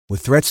With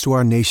threats to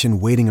our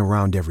nation waiting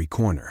around every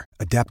corner,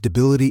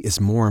 adaptability is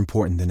more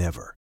important than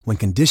ever. When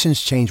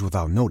conditions change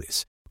without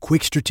notice,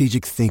 quick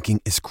strategic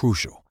thinking is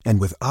crucial.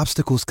 And with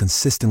obstacles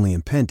consistently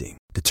impending,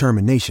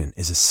 determination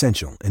is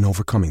essential in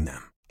overcoming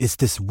them. It's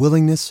this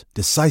willingness,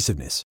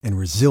 decisiveness, and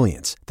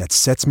resilience that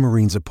sets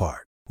Marines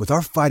apart. With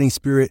our fighting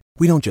spirit,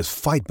 we don't just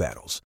fight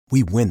battles,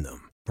 we win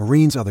them.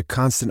 Marines are the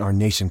constant our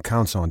nation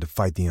counts on to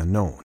fight the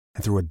unknown.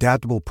 And through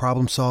adaptable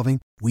problem solving,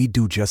 we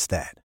do just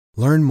that.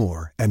 Learn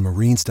more at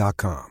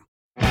marines.com.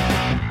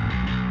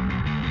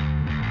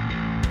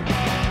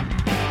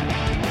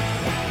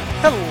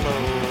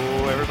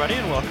 Hello, everybody,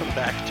 and welcome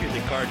back to the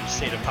Garden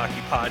State of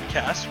Hockey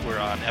podcast. We're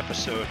on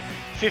episode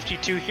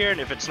 52 here, and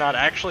if it's not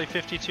actually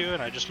 52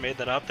 and I just made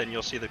that up, then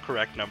you'll see the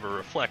correct number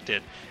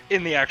reflected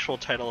in the actual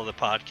title of the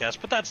podcast.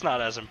 But that's not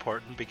as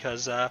important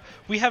because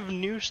we have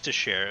news to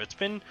share. It's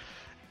been...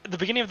 The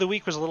beginning of the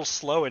week was a little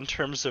slow in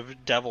terms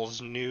of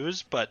Devils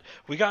news, but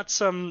we got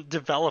some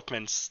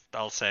developments,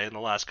 I'll say, in the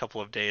last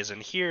couple of days.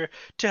 And here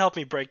to help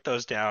me break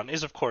those down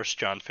is, of course,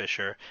 John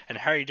Fisher. And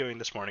how are you doing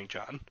this morning,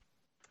 John?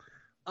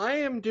 I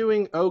am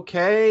doing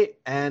okay,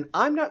 and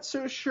I'm not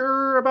so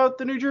sure about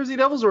the New Jersey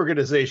Devils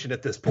organization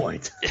at this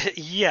point.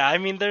 Yeah, I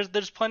mean, there's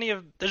been plenty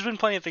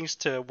of things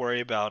to worry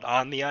about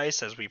on the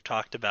ice, as we've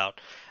talked about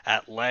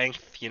at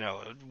length. You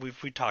know,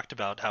 we talked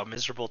about how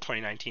miserable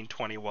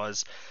 2019-20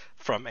 was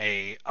from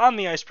a on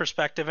the ice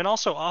perspective, and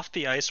also off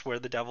the ice, where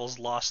the Devils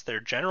lost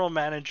their general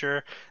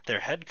manager, their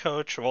head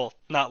coach. Well,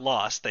 not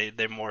lost, they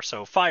more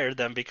so fired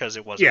them because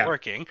it wasn't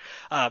working.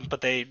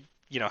 But they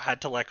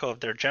had to let go of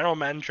their general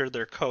manager,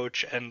 their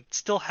coach, and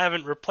still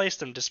haven't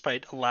replaced him,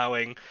 despite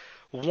allowing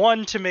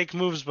one to make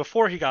moves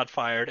before he got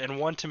fired and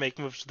one to make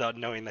moves without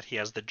knowing that he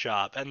has the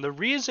job. And the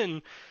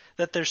reason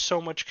that there's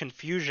so much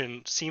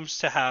confusion seems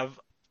to have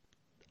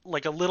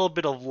like a little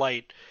bit of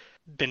light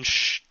been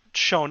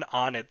shown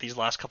on it these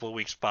last couple of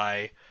weeks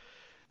by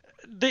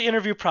the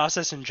interview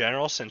process in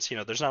general, since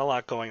there's not a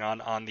lot going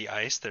on the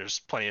ice. There's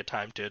plenty of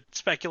time to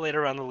speculate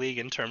around the league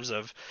in terms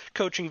of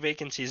coaching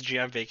vacancies,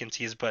 GM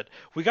vacancies, but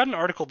we got an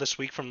article this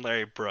week from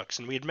Larry Brooks,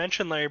 and we had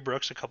mentioned Larry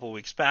Brooks a couple of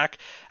weeks back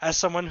as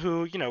someone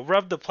who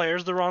rubbed the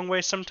players the wrong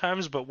way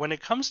sometimes, but when it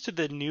comes to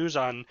the news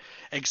on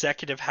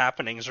executive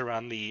happenings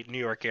around the New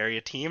York area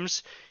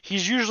teams,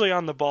 he's usually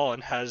on the ball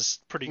and has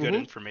pretty good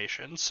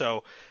information.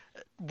 So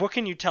what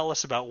can you tell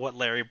us about what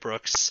Larry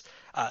Brooks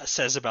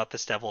says about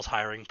this Devils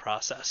hiring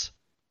process?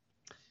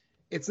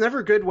 It's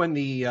never good when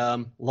the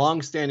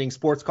long-standing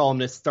sports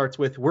columnist starts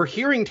with, "We're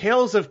hearing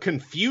tales of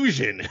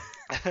confusion,"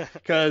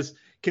 because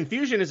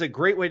confusion is a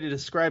great way to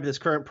describe this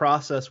current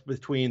process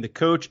between the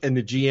coach and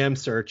the GM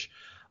search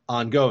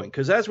ongoing.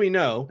 Because as we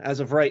know, as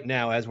of right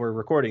now, as we're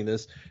recording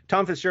this,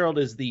 Tom Fitzgerald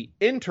is the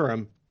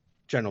interim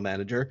general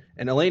manager,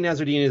 and Alain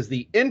Nasreddine is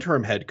the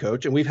interim head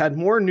coach, and we've had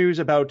more news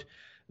about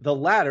the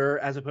latter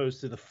as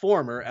opposed to the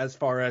former as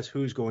far as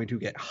who's going to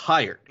get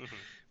hired.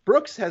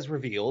 Brooks has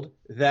revealed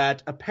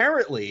that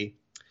apparently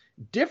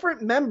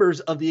different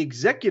members of the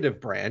executive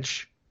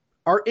branch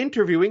are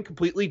interviewing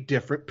completely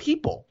different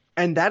people.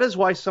 And that is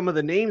why some of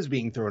the names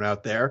being thrown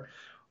out there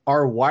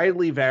are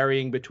widely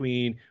varying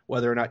between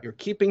whether or not you're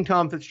keeping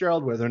Tom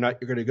Fitzgerald, whether or not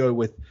you're going to go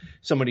with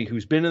somebody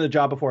who's been in the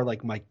job before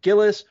like Mike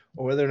Gillis,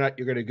 or whether or not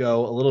you're going to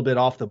go a little bit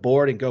off the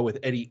board and go with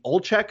Eddie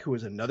Olczyk, who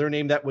is another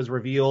name that was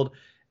revealed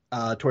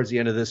towards the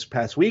end of this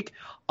past week.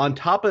 On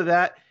top of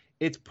that,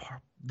 and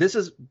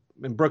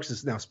Brooks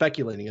is now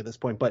speculating at this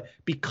point, but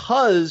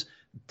because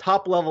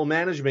top level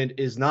management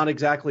is not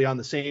exactly on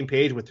the same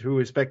page with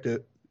respect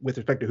to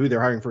who they're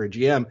hiring for a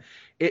GM,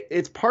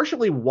 it's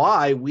partially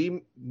why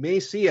we may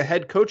see a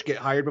head coach get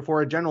hired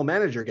before a general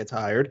manager gets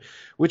hired,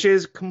 which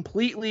is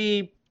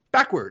completely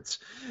backwards.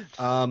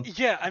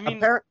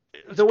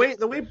 The way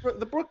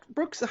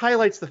Brooks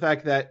highlights the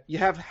fact that you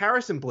have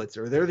Harris and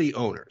Blitzer, they're the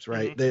owners,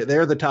 right?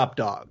 They're the top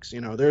dogs.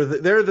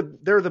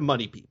 They're the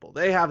money people.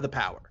 They have the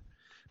power.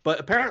 But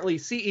apparently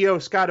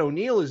CEO Scott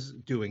O'Neill is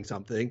doing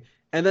something,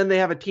 and then they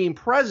have a team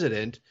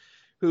president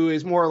who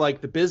is more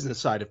like the business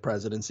side of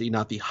presidency,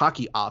 not the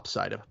hockey ops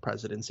side of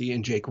presidency,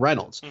 and Jake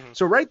Reynolds.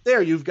 So right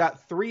there, you've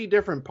got three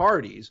different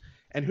parties,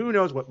 and who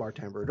knows what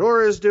Martin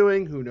Brodeur is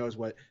doing? Who knows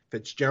what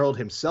Fitzgerald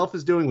himself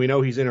is doing? We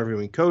know he's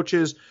interviewing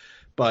coaches,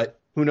 but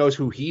who knows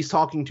who he's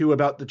talking to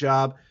about the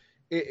job?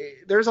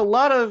 There's a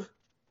lot of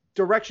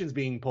directions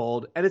being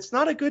pulled, and it's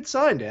not a good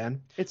sign,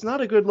 Dan. It's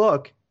not a good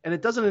look, and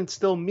it doesn't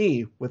instill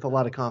me with a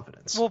lot of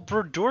confidence. Well,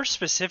 Brodeur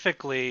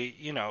specifically,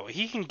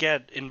 he can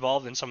get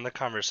involved in some of the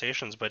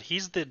conversations, but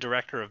he's the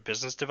director of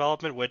business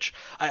development, which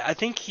I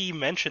think he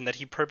mentioned that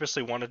he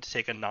purposely wanted to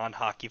take a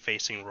non-hockey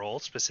facing role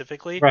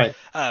specifically, right?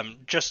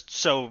 Just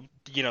so,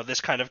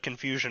 this kind of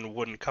confusion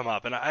wouldn't come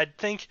up. And I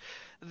think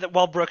that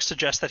while Brooks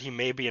suggests that he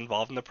may be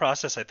involved in the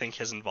process, I think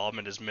his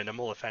involvement is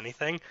minimal, if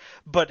anything,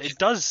 but it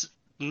does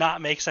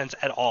not make sense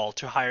at all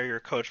to hire your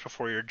coach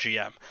before your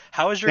GM.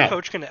 How is your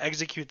coach going to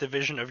execute the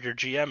vision of your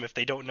GM if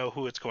they don't know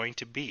who it's going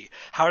to be?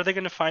 How are they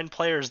going to find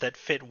players that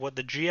fit what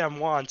the GM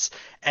wants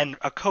and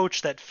a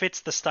coach that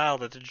fits the style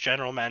that the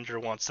general manager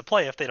wants to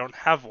play if they don't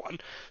have one?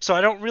 So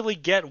I don't really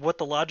get what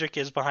the logic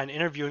is behind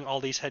interviewing all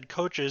these head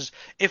coaches,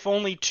 if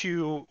only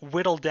to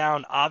whittle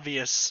down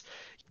obvious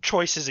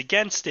choices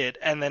against it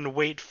and then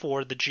wait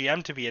for the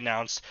GM to be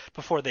announced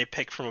before they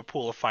pick from a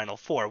pool of Final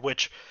Four,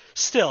 which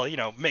still,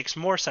 makes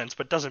more sense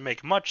but doesn't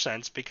make much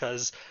sense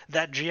because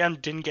that GM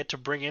didn't get to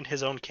bring in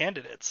his own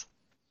candidates.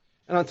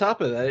 And on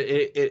top of that,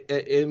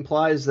 it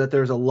implies that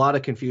there's a lot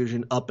of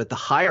confusion up at the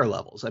higher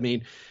levels. I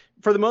mean,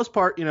 for the most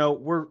part,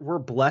 we're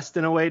blessed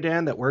in a way,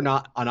 Dan, that we're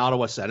not an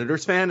Ottawa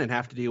Senators fan and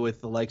have to deal with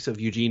the likes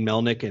of Eugene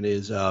Melnyk and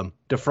his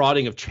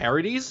defrauding of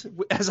charities,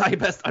 as I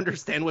best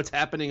understand what's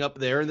happening up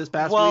there in this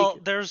past week. Well,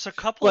 there's a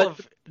couple of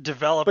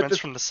developments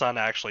from the Sun,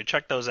 actually.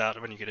 Check those out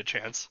when you get a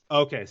chance.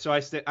 Okay, so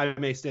I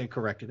may stand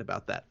corrected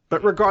about that.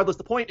 But regardless,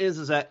 the point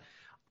is that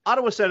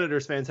Ottawa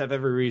Senators fans have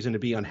every reason to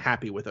be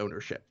unhappy with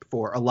ownership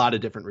for a lot of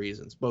different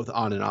reasons, both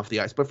on and off the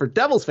ice. But for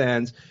Devils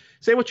fans,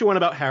 say what you want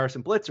about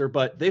Harrison Blitzer,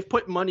 but they've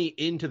put money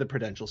into the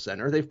Prudential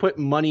Center. They've put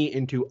money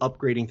into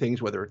upgrading things,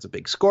 whether it's a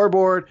big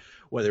scoreboard,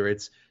 whether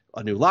it's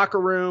a new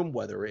locker room,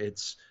 whether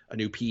it's a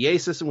new PA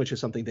system, which is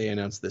something they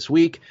announced this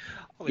week.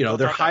 Well,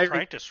 they're hiring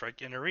practice right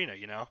in arena.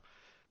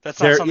 That's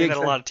not something that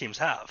a lot of teams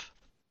have.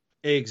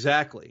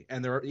 Exactly.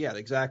 And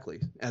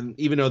exactly. And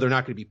even though they're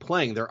not going to be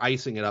playing, they're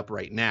icing it up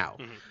right now.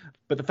 Mm-hmm.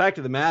 But the fact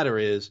of the matter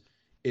is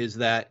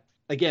that,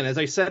 again, as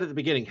I said at the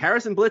beginning,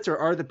 Harris and Blitzer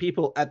are the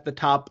people at the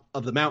top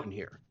of the mountain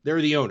here. They're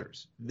the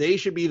owners. They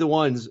should be the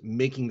ones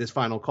making this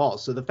final call.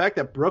 So the fact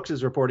that Brooks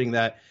is reporting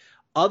that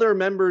other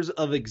members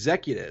of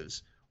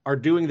executives are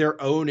doing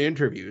their own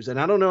interviews, and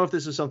I don't know if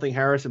this is something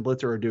Harris and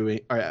Blitzer are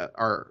doing,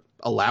 are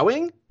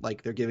allowing,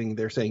 like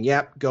they're saying,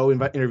 yep, go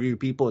interview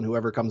people and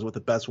whoever comes with the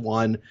best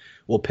one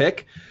will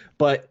pick.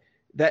 But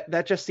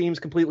that just seems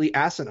completely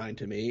asinine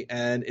to me,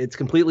 and it's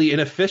completely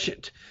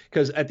inefficient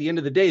because at the end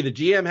of the day, the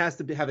GM has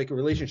to have a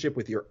relationship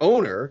with your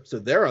owner so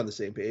they're on the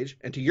same page.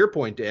 And to your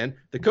point, Dan,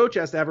 the coach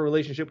has to have a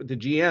relationship with the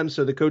GM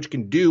so the coach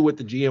can do what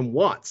the GM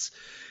wants.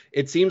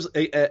 It seems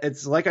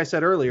it's like I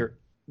said earlier,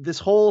 this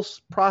whole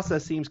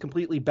process seems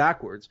completely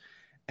backwards.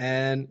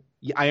 And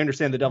I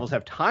understand the Devils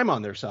have time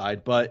on their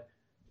side, but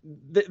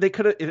they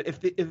could have,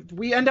 if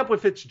we end up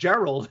with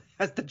Fitzgerald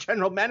as the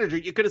general manager,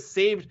 you could have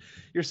saved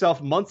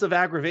yourself months of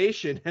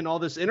aggravation and all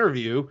this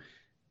interview,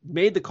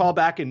 made the call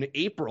back in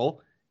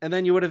April, and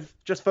then you would have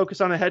just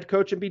focused on a head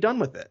coach and be done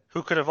with it.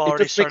 Who could have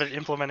already started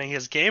implementing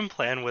his game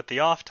plan with the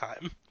off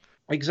time.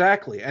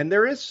 Exactly. And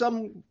there is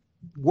some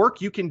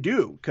work you can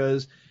do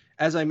because,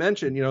 as I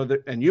mentioned,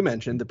 and you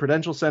mentioned, the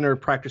Prudential Center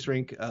practice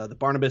rink, the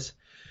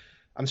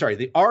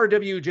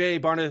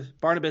RWJ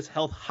Barnabas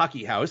Health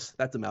Hockey House,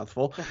 that's a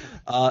mouthful,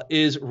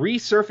 is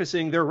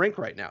resurfacing their rink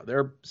right now.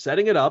 They're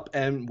setting it up,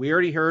 and we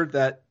already heard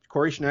that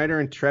Corey Schneider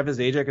and Travis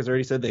Zajac has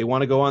already said they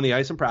want to go on the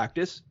ice and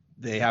practice.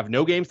 They have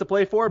no games to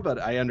play for, but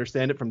I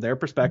understand it from their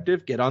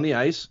perspective. Get on the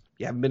ice.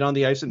 You haven't been on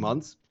the ice in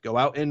months. Go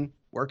out and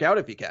work out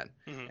if you can.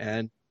 Mm-hmm.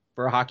 And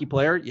for a hockey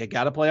player, you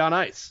got to play on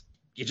ice.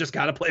 You just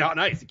got to play on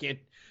ice. You can't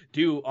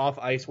do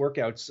off-ice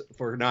workouts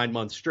for 9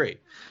 months straight.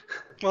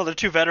 Well, they're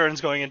two veterans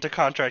going into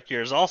contract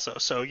years also,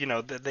 so,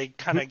 they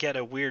kind of get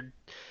a weird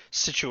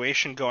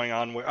situation going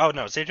on where... Oh,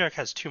 no, Zajac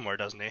has 2 more,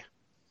 doesn't he?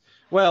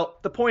 Well,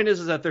 the point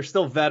is that they're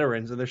still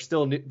veterans, and they're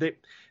still...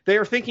 They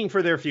are thinking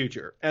for their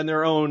future and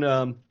their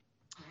own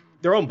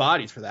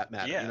bodies, for that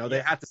matter. Yeah,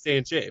 they have to stay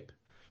in shape.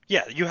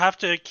 Yeah, you have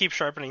to keep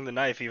sharpening the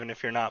knife even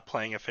if you're not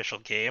playing official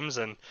games,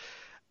 and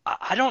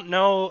I don't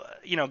know,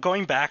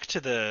 going back to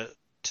the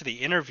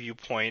interview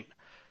point...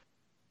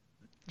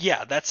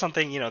 Yeah, that's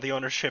something, the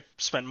ownership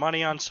spent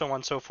money on, so on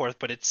and so forth,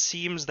 but it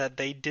seems that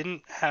they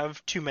didn't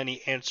have too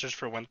many answers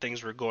for when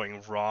things were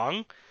going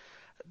wrong.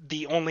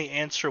 The only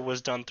answer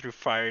was done through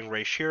firing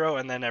Ray Shero,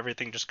 and then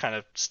everything just kind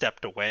of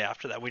stepped away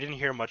after that. We didn't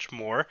hear much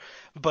more,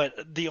 but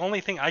the only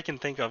thing I can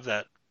think of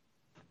that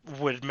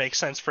would make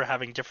sense for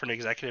having different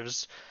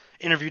executives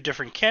interview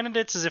different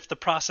candidates is if the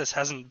process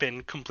hasn't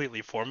been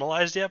completely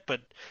formalized yet,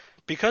 but...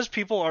 Because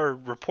people are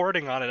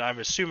reporting on it, I'm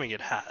assuming it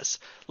has.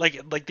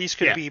 Like these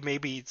could be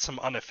maybe some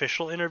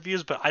unofficial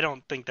interviews, but I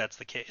don't think that's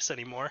the case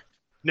anymore.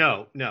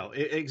 No,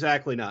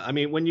 exactly not. I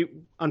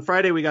mean, on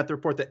Friday we got the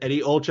report that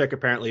Eddie Olczyk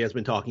apparently has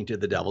been talking to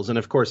the Devils, and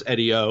of course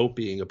Eddie O,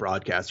 being a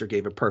broadcaster,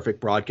 gave a perfect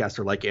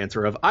broadcaster-like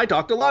answer of "I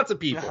talk to lots of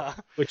people,"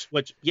 which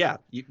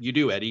you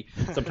do, Eddie.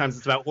 Sometimes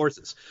it's about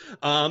horses.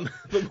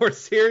 But more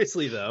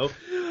seriously, though,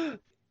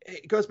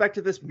 it goes back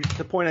to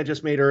the point I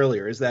just made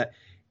earlier: is that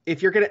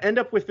if you're going to end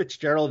up with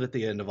Fitzgerald at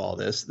the end of all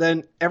this,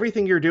 then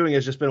everything you're doing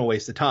has just been a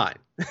waste of time.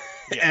 Yeah.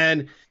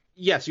 And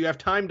yes, you have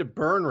time to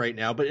burn right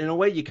now, but in a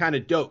way you kind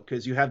of don't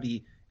because you have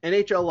the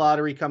NHL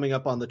lottery coming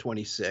up on the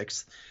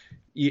 26th.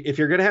 if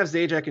you're going to have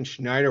Zajac and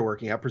Schneider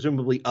working out,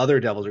 presumably other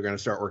Devils are going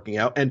to start working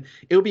out. And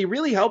it would be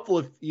really helpful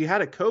if you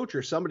had a coach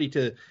or somebody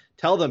to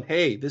tell them,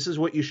 hey, this is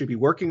what you should be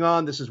working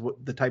on. This is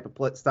what the type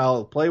of style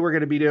of play we're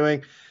going to be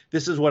doing.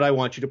 This is what I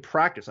want you to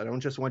practice. I don't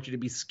just want you to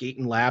be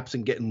skating laps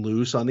and getting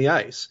loose on the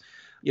ice.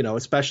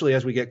 Especially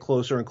as we get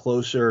closer and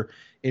closer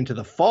into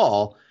the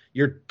fall,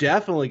 you're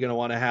definitely going to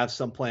want to have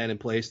some plan in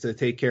place to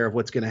take care of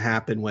what's going to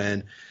happen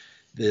when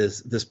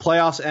this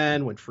playoffs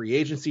end, when free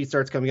agency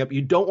starts coming up.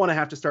 You don't want to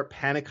have to start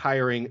panic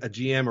hiring a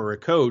GM or a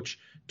coach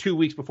 2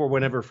 weeks before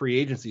whenever free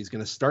agency is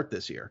going to start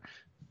this year.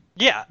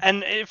 Yeah,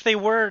 and if they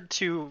were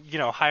to,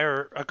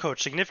 hire a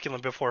coach significantly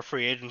before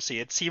free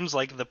agency, it seems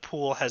like the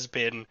pool has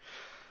been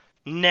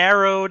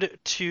narrowed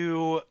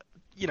to,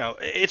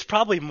 it's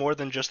probably more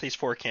than just these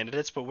 4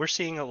 candidates, but we're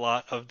seeing a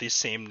lot of these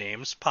same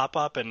names pop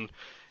up, and,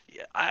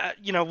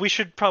 we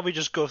should probably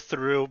just go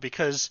through,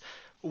 because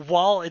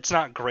while it's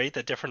not great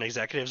that different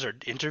executives are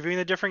interviewing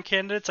the different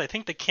candidates, I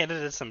think the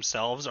candidates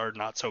themselves are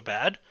not so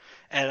bad,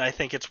 and I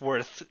think it's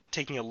worth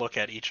taking a look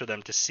at each of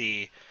them to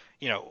see,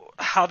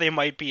 how they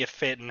might be a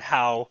fit and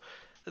how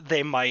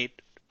they might.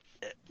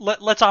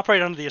 Let's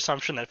operate under the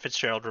assumption that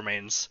Fitzgerald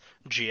remains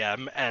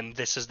GM, and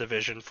this is the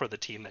vision for the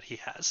team that he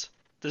has.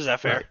 Is that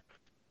fair? Right.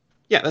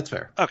 Yeah, that's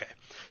fair. Okay.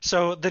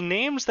 So the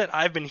names that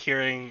I've been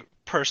hearing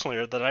personally,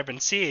 or that I've been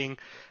seeing,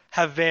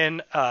 have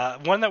been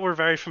one that we're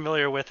very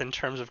familiar with in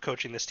terms of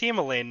coaching this team,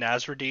 Alain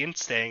Nasreddine,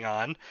 staying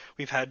on.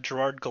 We've had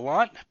Gerard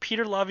Gallant,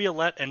 Peter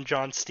Laviolette, and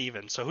John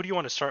Stevens. So who do you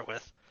want to start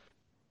with?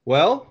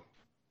 Well,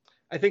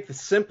 I think the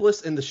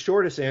simplest and the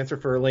shortest answer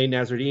for Alain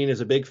Nasreddine is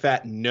a big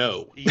fat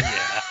no.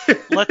 Yeah.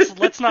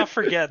 Let's not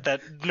forget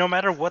that no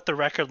matter what the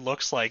record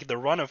looks like, the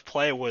run of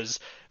play was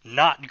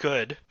not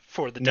good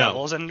for the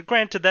Devils. And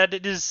granted,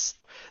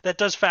 that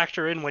does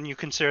factor in when you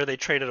consider they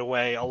traded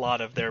away a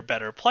lot of their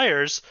better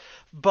players,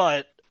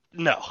 but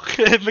no.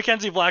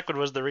 Mackenzie Blackwood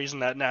was the reason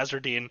that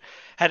Nasreddine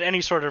had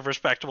any sort of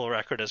respectable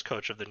record as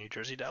coach of the New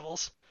Jersey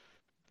Devils.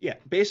 Yeah,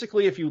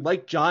 basically, if you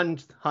like John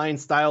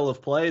Hynes' style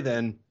of play,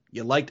 then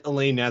you liked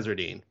Alain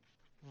Nasreddine.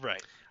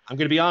 Right. I'm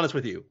going to be honest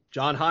with you.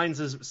 John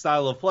Hynes'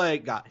 style of play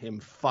got him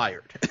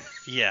fired.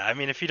 Yeah, I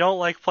mean, if you don't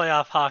like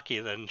playoff hockey,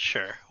 then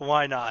sure,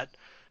 why not?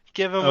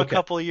 Give him a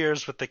couple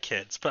years with the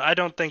kids, but I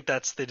don't think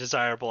that's the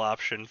desirable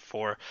option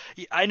for.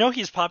 I know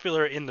he's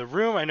popular in the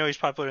room, I know he's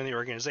popular in the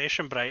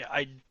organization, but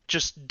I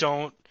just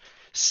don't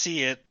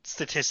see it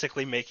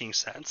statistically making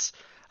sense.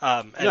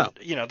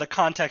 The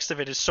context of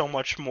it is so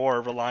much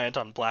more reliant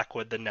on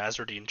Blackwood than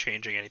Nasreddine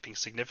changing anything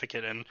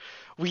significant, and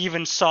we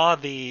even saw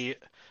the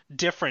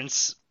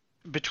difference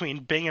between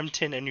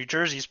Binghamton and New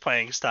Jersey's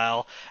playing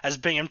style as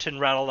Binghamton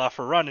rattled off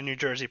a run and New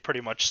Jersey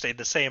pretty much stayed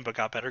the same but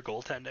got better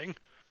goaltending.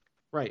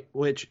 Right,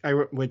 which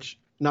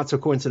not so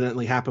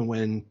coincidentally happened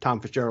when Tom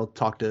Fitzgerald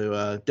talked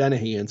to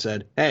Dennehy and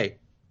said, hey,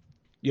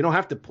 you don't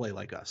have to play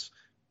like us.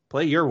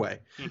 Play your way.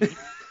 Mm-hmm.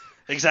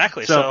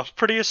 Exactly. So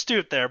pretty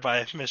astute there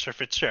by Mr.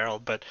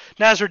 Fitzgerald. But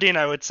Nasreddine,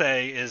 I would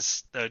say,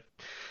 is a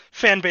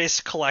fan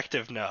base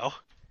collective no.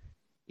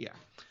 Yeah.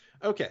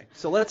 Okay,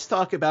 so let's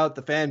talk about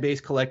the fan base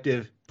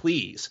collective,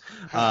 please,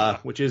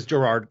 which is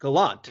Gerard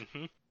Gallant.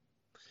 Mm-hmm.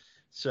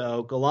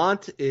 So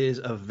Gallant is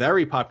a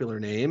very popular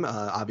name.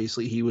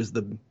 Obviously, he was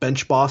the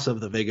bench boss of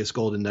the Vegas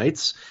Golden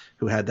Knights,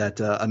 who had that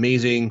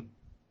amazing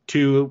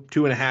two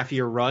and a half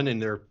year run in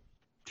their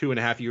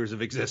 2.5 years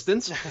of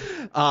existence.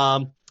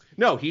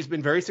 No, he's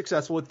been very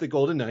successful with the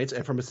Golden Knights,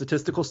 and from a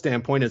statistical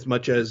standpoint, as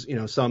much as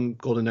some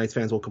Golden Knights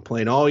fans will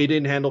complain, oh, he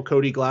didn't handle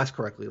Cody Glass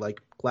correctly.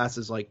 Like Glass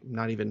is like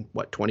not even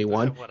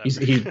 21.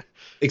 He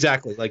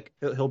exactly, like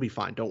he'll be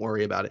fine. Don't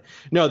worry about it.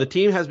 No, the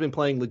team has been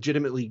playing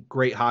legitimately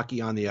great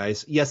hockey on the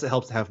ice. Yes, it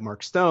helps to have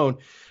Mark Stone,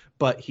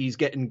 but he's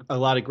getting a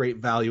lot of great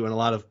value and a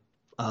lot of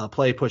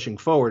play pushing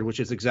forward, which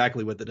is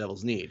exactly what the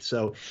Devils need.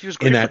 So he was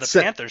great for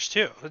the Panthers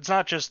too. It's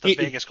not just the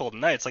Vegas Golden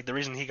Knights. Like the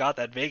reason he got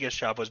that Vegas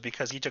job was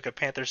because he took a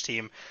Panthers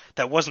team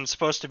that wasn't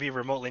supposed to be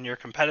remotely near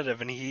competitive,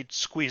 and he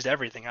squeezed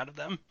everything out of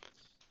them.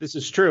 This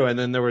is true. And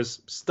then there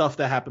was stuff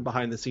that happened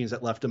behind the scenes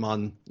that left him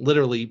on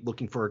literally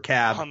looking for a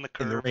cab on the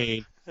curb in the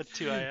rain at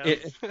 2 a.m.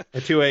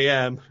 At 2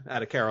 a.m.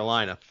 out of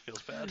Carolina.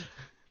 Feels bad.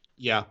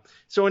 Yeah.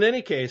 So in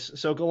any case,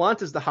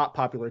 Gallant is the hot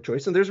popular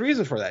choice, and there's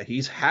reason for that.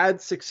 He's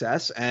had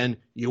success, and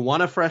you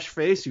want a fresh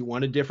face, you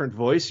want a different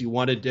voice, you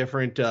want a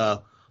different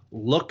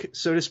look,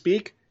 so to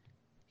speak.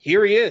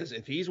 Here he is.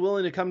 If he's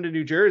willing to come to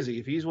New Jersey,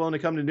 if he's willing to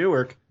come to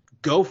Newark,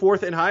 go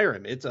forth and hire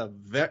him. It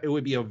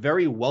would be a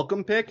very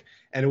welcome pick,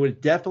 and it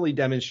would definitely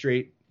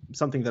demonstrate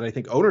something that I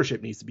think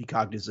ownership needs to be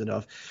cognizant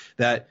of,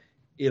 that,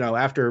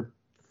 after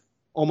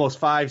almost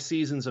 5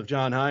 seasons of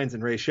John Hynes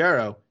and Ray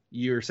Shero,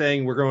 you're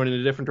saying we're going in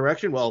a different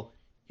direction. Well,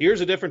 here's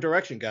a different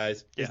direction,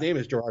 guys. His name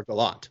is Gerard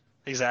Gallant.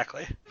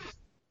 Exactly.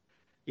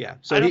 Yeah.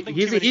 So I don't think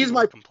he's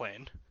my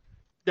complain.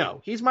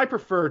 No, he's my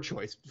preferred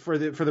choice for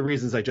the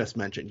reasons I just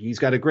mentioned. He's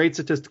got a great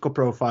statistical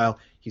profile.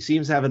 He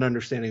seems to have an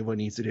understanding of what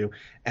he needs to do,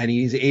 and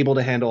he's able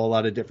to handle a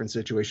lot of different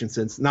situations,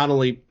 since not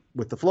only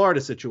with the Florida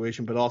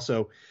situation, but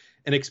also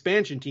an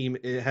expansion team.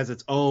 It has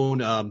its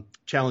own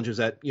challenges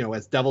as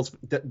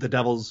the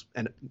Devils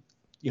and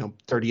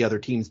 30 other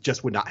teams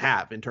just would not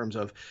have in terms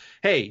of,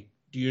 hey,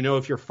 do you know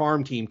if your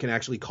farm team can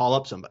actually call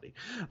up somebody?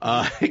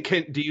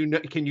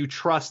 Can you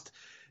trust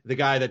the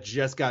guy that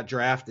just got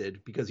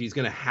drafted because he's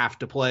going to have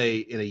to play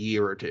in a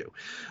year or two?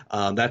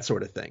 That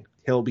sort of thing.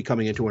 He'll be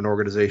coming into an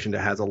organization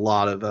that has a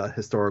lot of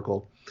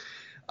historical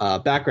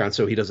background,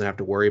 so he doesn't have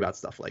to worry about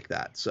stuff like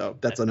that. So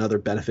that's another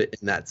benefit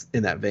in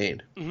that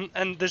vein. Mm-hmm.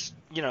 And this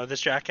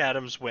Jack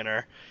Adams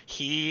winner,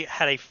 he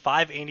had a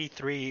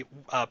 583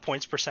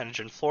 points percentage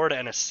in Florida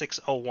and a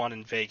 601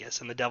 in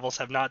Vegas, and the Devils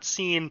have not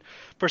seen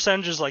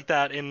percentages like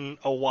that in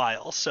a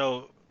while.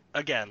 So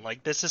again,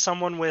 like, this is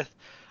someone with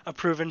a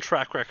proven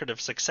track record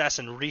of success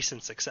and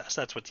recent success.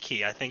 That's what's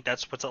key. I think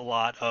that's what's a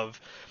lot of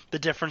the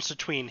difference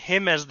between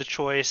him as the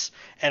choice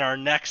and our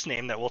next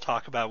name that we'll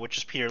talk about, which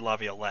is Peter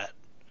Laviolette.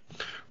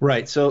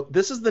 Right. So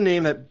this is the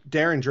name that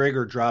Darren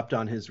Dreger dropped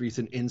on his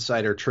recent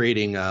insider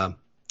trading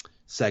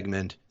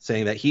segment,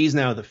 saying that he's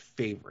now the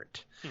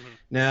favorite. Mm-hmm.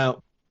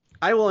 Now,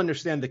 I will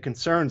understand the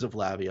concerns of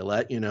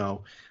Laviolette.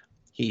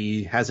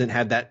 He hasn't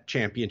had that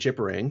championship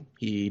ring.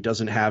 He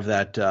doesn't have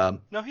that.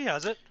 No, he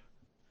has it.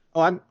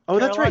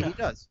 That's right. He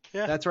does.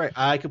 Yeah. That's right.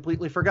 I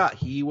completely forgot.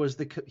 He was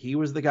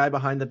the guy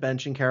behind the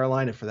bench in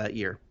Carolina for that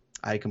year.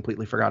 I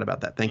completely forgot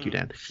about that. Thank you,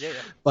 Dan. Yeah.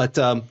 But,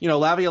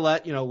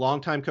 Laviolette,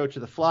 longtime coach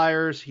of the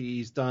Flyers.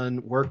 He's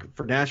done work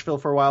for Nashville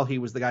for a while. He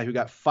was the guy who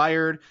got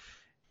fired.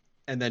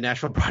 And then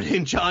Nashville brought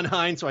in John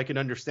Hynes. So I can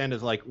understand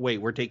as like,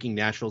 wait, we're taking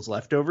Nashville's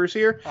leftovers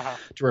here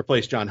to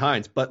replace John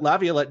Hynes. But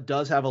Laviolette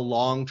does have a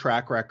long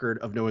track record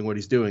of knowing what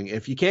he's doing.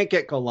 If you can't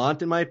get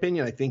Gallant, in my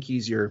opinion, I think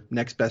he's your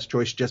next best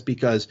choice just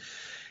because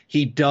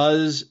he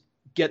does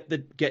get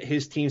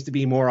his teams to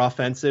be more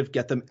offensive,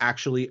 get them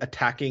actually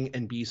attacking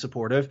and be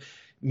supportive.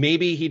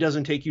 Maybe he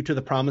doesn't take you to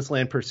the promised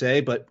land per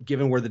se, but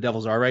given where the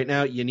Devils are right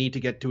now, you need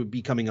to get to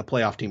becoming a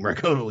playoff team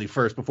regularly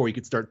first before you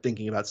could start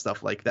thinking about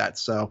stuff like that.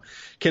 So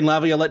can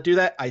Laviolette do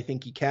that? I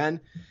think he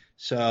can.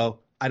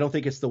 So I don't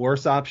think it's the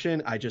worst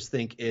option. I just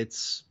think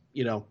it's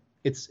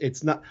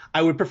not.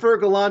 I would prefer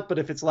Gallant, but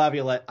if it's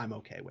Laviolette, I'm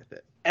okay with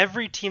it.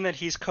 Every team that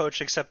he's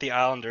coached except the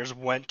Islanders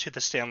went to the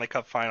Stanley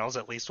Cup Finals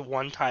at least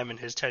one time in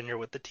his tenure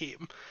with the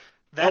team.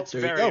 That's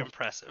very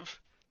impressive.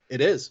 It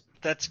is.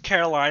 That's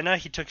Carolina.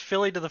 He took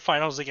Philly to the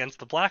finals against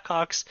the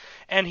Blackhawks,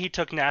 and he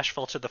took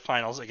Nashville to the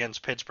finals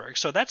against Pittsburgh.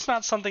 So that's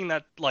not something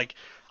that, like,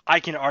 I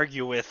can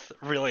argue with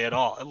really at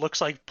all. It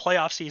looks like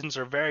playoff seasons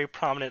are very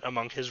prominent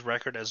among his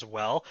record as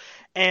well.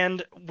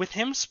 And with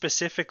him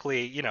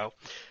specifically,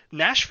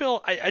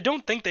 Nashville, I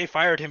don't think they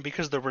fired him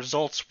because the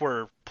results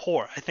were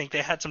poor. I think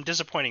they had some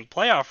disappointing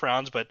playoff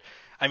rounds, but,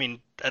 I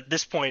mean, at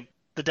this point,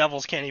 the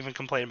Devils can't even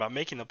complain about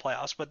making the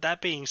playoffs. But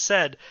that being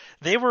said,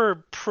 they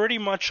were pretty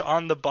much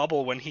on the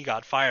bubble when he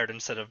got fired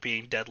instead of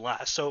being dead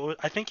last. So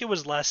I think it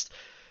was less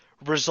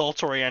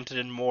results oriented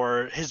and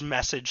more his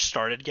message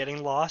started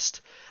getting lost,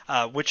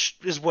 which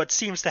is what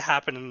seems to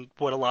happen and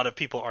what a lot of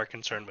people are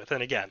concerned with.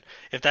 And again,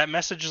 if that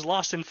message is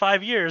lost in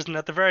 5 years, then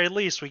at the very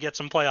least we get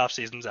some playoff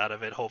seasons out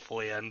of it,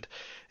 hopefully. And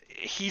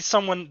he's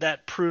someone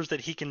that proves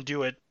that he can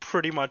do it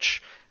pretty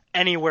much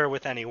anywhere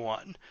with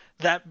anyone.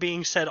 That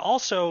being said,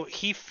 also,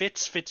 he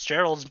fits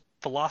Fitzgerald's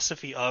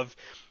philosophy of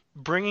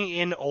bringing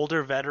in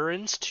older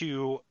veterans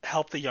to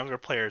help the younger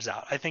players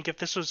out. I think if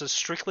this was a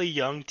strictly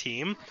young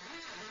team,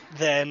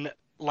 then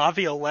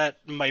Laviolette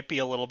might be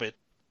a little bit,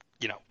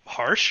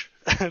 harsh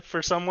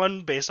for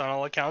someone based on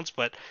all accounts,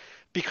 but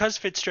because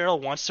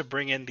Fitzgerald wants to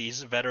bring in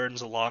these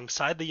veterans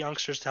alongside the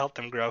youngsters to help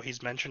them grow,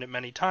 he's mentioned it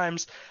many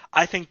times,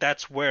 I think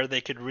that's where they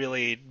could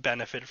really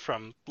benefit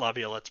from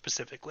Laviolette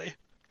specifically.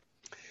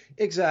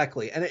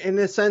 Exactly. And in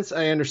a sense,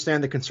 I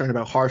understand the concern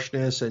about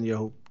harshness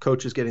and,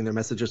 coaches getting their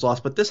messages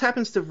lost, but this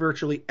happens to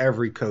virtually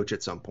every coach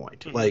at some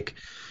point. Mm-hmm. Like,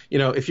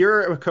 if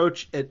you're a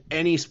coach at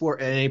any sport,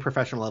 at any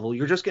professional level,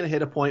 you're just going to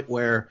hit a point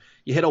where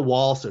you hit a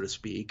wall, so to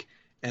speak.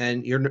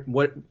 And you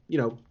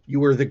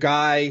were the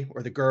guy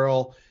or the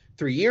girl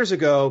 3 years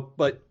ago,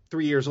 but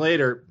 3 years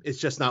later, it's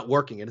just not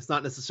working. And it's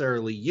not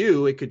necessarily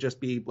you. It could just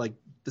be like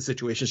the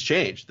situation's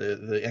changed.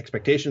 The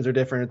expectations are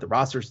different. The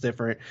roster's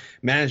different.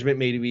 Management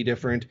may be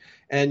different.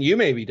 And you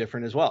may be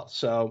different as well.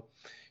 So,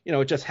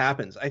 it just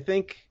happens. I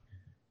think,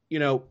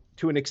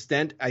 to an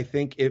extent,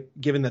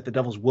 given that the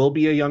Devils will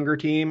be a younger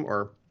team,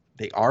 or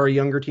they are a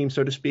younger team,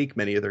 so to speak,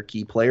 many of their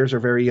key players are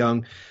very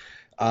young.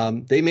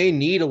 They may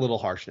need a little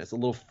harshness, a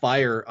little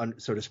fire,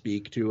 so to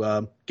speak,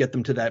 to get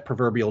them to that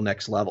proverbial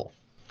next level.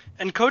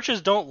 And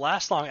coaches don't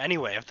last long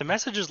anyway. If the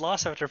message is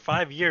lost after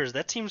 5 years,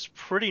 that seems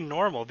pretty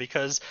normal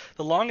because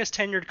the longest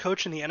tenured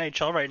coach in the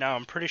NHL right now,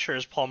 I'm pretty sure,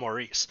 is Paul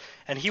Maurice.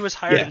 And he was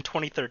hired in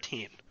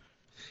 2013.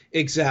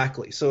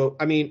 Exactly. So,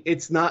 I mean,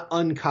 it's not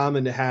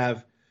uncommon to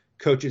have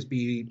coaches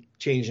be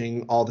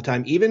changing all the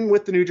time. Even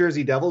with the New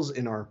Jersey Devils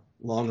in our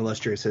long,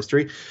 illustrious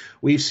history,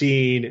 we've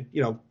seen,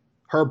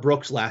 Herb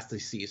Brooks last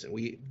this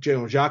season.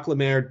 Jacques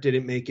Lemaire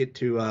didn't make it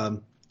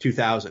to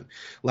 2000.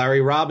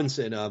 Larry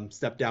Robinson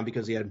stepped down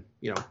because he had,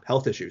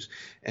 health issues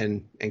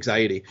and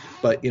anxiety,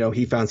 but,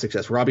 he found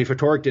success. Robbie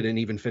Ftorek didn't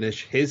even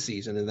finish his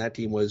season, and that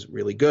team was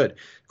really good.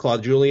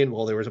 Claude Julien,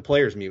 well, there was a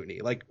players' mutiny.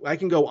 Like, I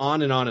can go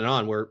on and on and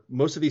on, where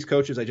most of these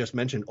coaches I just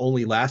mentioned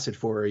only lasted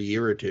for a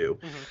year or two.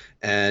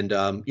 And,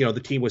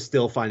 the team was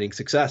still finding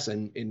success.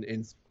 And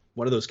in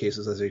one of those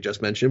cases, as I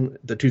just mentioned,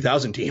 the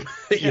 2000 team,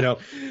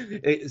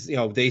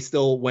 they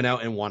still went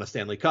out and won a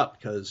Stanley Cup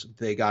because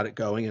they got it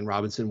going, and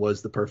Robinson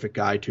was the perfect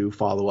guy to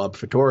follow up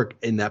Ftorek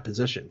in that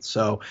position.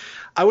 So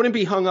I wouldn't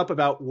be hung up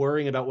about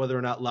worrying about whether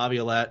or not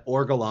Laviolette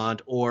or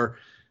Gallant or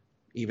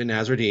even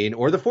Nasreddine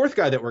or the fourth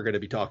guy that we're going to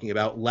be talking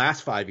about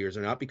last 5 years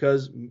or not,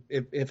 because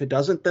if it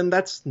doesn't, then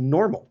that's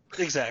normal.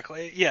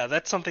 Exactly. Yeah,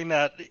 that's something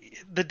that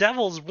the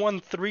Devils won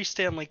 3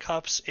 Stanley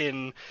Cups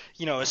in,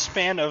 a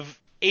span of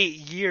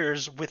 8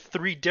 years with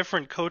 3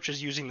 different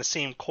coaches using the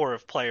same core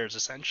of players,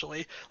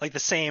 essentially, like the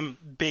same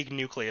big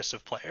nucleus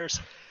of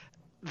players.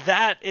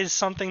 That is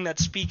something that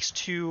speaks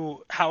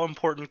to how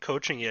important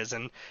coaching is,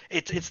 and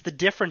it's the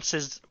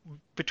differences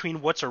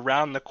between what's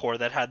around the core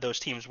that had those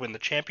teams win the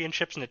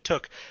championships, and it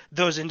took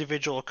those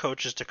individual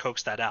coaches to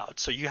coax that out.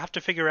 So you have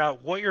to figure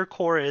out what your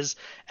core is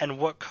and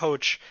what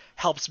coach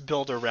helps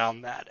build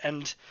around that.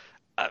 And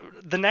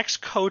the next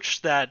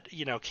coach that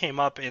came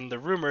up in the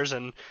rumors,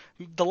 and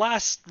the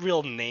last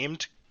real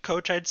named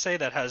coach I'd say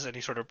that has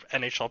any sort of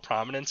NHL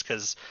prominence,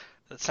 because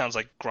it sounds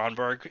like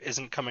Gronberg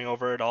isn't coming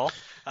over at all.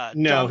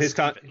 No,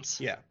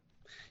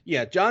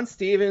 John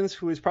Stevens,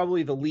 who is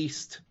probably the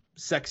least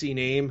sexy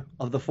name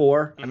of the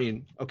 4. I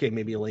mean, okay,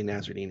 maybe Alain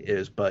Nasreddine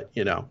is, but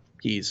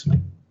he's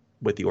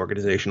with the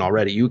organization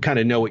already. You kind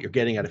of know what you're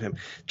getting out of him.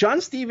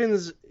 John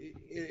Stevens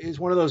is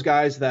one of those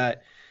guys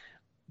that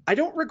I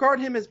don't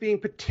regard him as being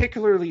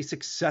particularly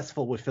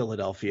successful with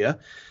Philadelphia,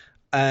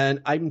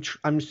 and I'm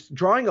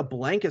drawing a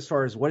blank as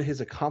far as what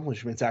his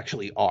accomplishments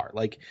actually are.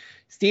 Like,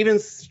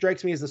 Stevens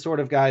strikes me as the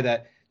sort of guy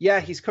that, yeah,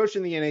 he's coached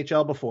in the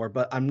NHL before,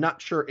 but I'm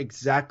not sure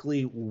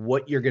exactly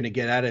what you're going to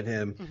get out of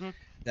him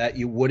that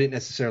you wouldn't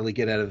necessarily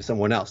get out of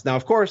someone else. Now,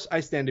 of course, I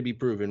stand to be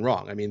proven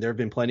wrong. I mean, there have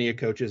been plenty of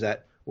coaches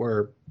that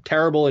were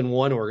terrible in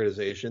one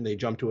organization. They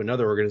jump to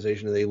another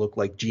organization and they look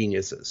like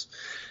geniuses.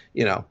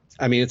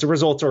 I mean, it's a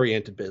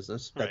results-oriented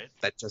business.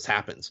 That just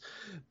happens.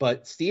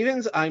 But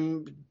Stevens,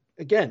 I'm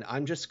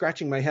just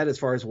scratching my head as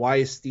far as why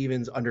is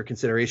Stevens under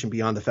consideration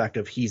beyond the fact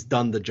of he's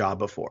done the job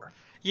before.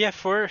 Yeah,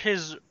 for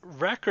his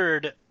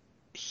record,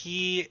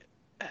 his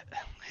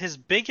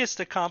biggest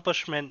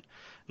accomplishment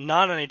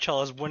not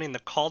NHL is winning the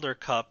Calder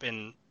Cup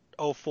in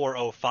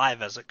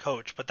 04-05 as a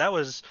coach. But that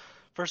was,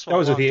 first of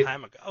all, a long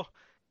time ago.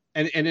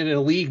 And in a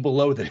league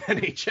below the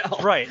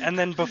NHL. Right, and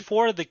then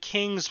before the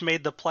Kings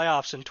made the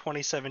playoffs in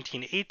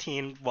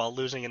 2017-18 while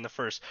losing in the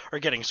first, or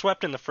getting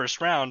swept in the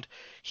first round,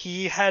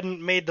 he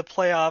hadn't made the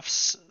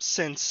playoffs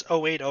since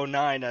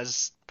 08-09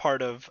 as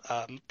part of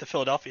the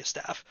Philadelphia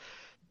staff.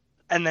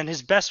 And then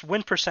his best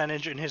win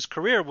percentage in his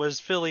career was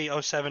Philly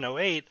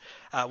 07-08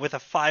 with a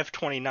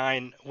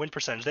 .529 win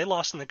percentage. They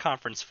lost in the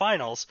conference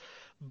finals,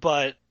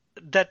 but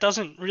that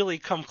doesn't really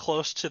come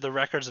close to the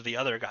records of the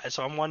other guys.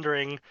 So I'm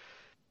wondering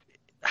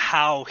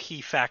how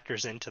he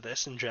factors into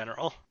this in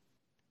general.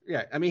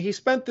 Yeah, I mean, he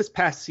spent this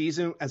past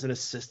season as an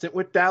assistant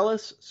with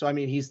Dallas, so I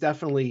mean, he's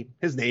definitely,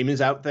 his name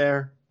is out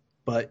there.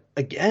 But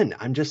again,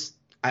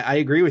 I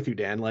agree with you,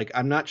 Dan. Like,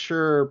 I'm not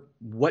sure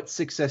what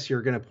success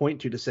you're going to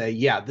point to say,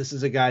 yeah, this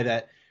is a guy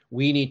that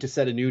we need to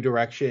set a new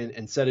direction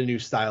and set a new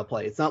style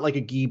play. It's not like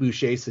a Guy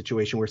Boucher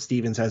situation where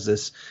Stevens has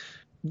this,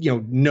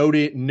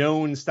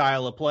 known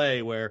style of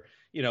play where,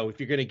 if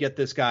you're going to get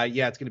this guy,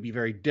 yeah, it's going to be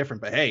very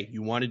different. But hey,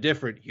 you want it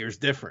different. Here's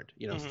different.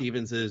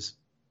 Stevens is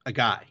a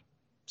guy.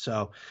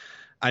 So,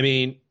 I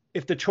mean,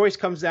 if the choice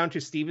comes down to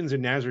Stevens or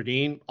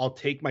Nasreddine, I'll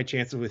take my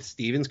chances with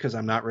Stevens because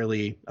I'm not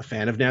really a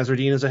fan of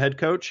Nasreddine as a head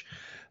coach.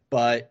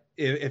 But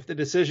if the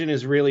decision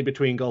is really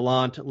between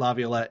Gallant,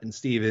 Laviolette, and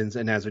Stevens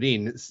and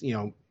Nasreddine,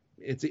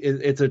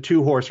 it's a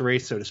 2-horse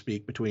race, so to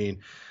speak,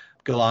 between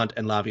Gallant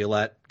and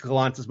Laviolette.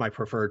 Gallant is my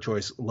preferred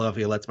choice.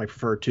 Laviolette's my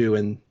preferred too.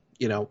 And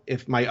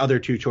if my other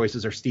 2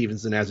 choices are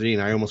Stevens and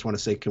Nasreddine, I almost want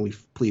to say, can we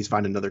please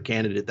find another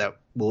candidate that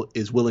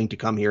is willing to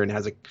come here and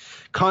has a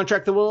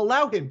contract that will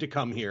allow him to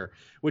come here,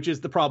 which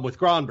is the problem with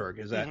Gronberg,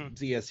 is that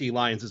ZSE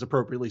Lions is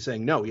appropriately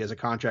saying, no, he has a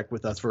contract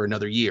with us for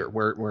another year.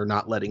 We're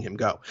not letting him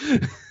go.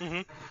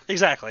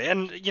 Exactly.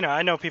 And,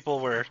 I know people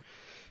were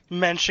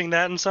mentioning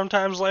that, and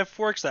sometimes life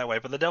works that way,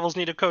 but the Devils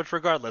need a coach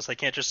regardless. They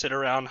can't just sit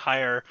around,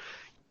 hire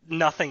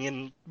nothing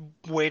and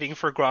waiting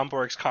for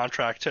Gronberg's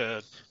contract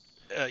to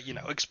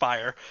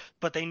expire,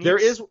 but they need.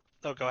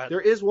 Oh, go ahead.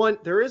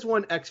 There is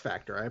one X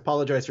factor. I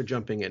apologize for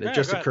jumping in. It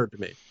just occurred to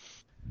me.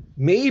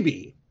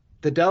 Maybe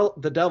the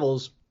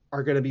Devils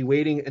are going to be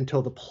waiting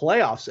until the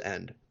playoffs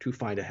end to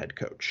find a head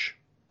coach.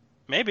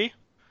 Maybe.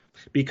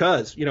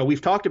 Because,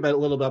 we've talked about a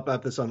little bit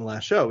about this on the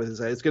last show, is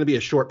that it's going to be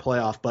a short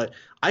playoff, but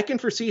I can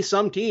foresee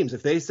some teams,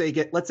 if they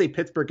let's say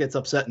Pittsburgh gets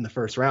upset in the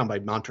first round by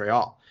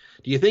Montreal.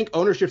 Do you think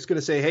ownership's going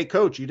to say, hey,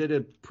 coach, you did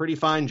a pretty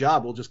fine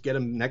job, we'll just get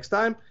him next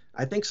time?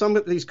 I think some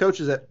of these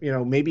coaches that,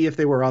 maybe if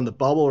they were on the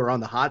bubble or on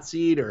the hot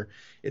seat, or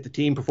if the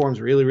team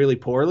performs really, really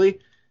poorly,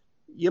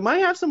 you might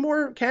have some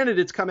more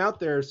candidates come out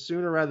there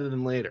sooner rather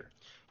than later.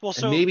 Well,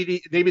 and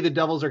maybe the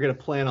Devils are going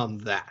to plan on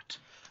that.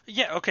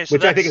 Yeah, okay, so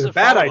which I think is a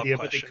bad idea,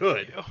 but they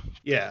could.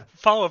 Yeah.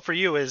 Follow-up for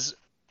you is,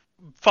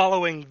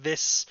 following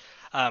this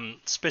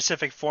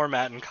specific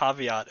format and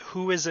caveat,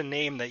 who is a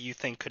name that you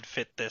think could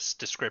fit this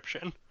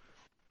description?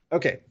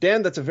 Okay,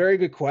 Dan, that's a very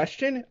good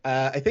question.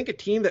 I think a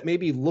team that may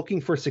be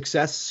looking for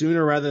success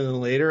sooner rather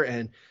than later,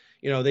 and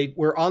they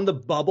were on the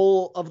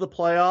bubble of the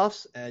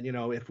playoffs, and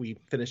if we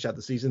finish out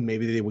the season,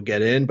 maybe they would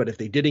get in. But if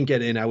they didn't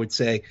get in, I would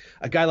say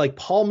a guy like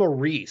Paul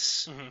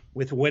Maurice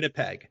with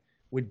Winnipeg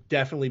would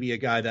definitely be a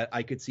guy that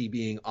I could see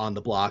being on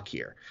the block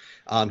here.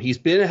 He's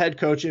been a head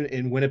coach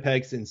in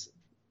Winnipeg since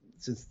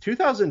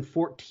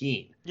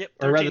 2014. Yep,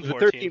 or rather the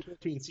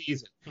 13-14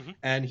 season.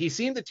 And he's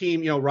seen the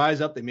team, rise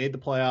up. They made the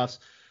playoffs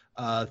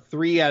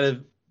 3 out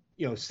of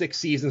 6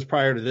 seasons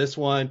prior to this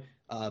one.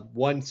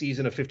 One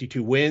season of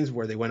 52 wins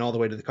where they went all the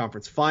way to the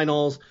conference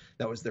finals.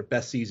 That was their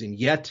best season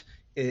yet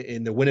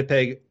in the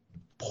Winnipeg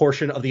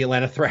portion of the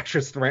Atlanta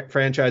Thrashers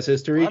franchise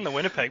history. On the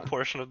Winnipeg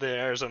portion of the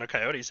Arizona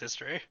Coyotes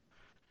history.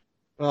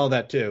 Well,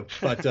 that too,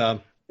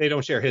 but they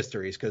don't share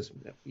histories because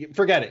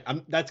forget it.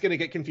 That's going to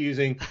get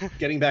confusing.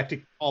 Getting back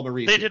to Paul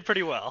Maurice. They did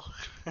pretty well.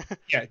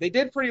 Yeah, they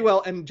did pretty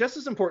well. And just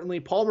as importantly,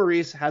 Paul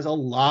Maurice has a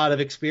lot of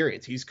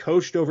experience. He's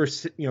coached over,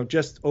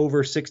 just over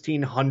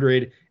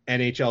 1,600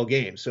 NHL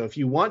games. So if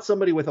you want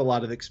somebody with a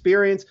lot of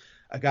experience,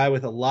 a guy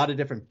with a lot of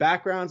different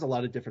backgrounds, a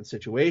lot of different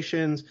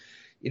situations,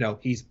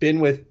 he's been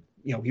with,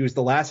 he was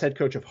the last head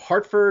coach of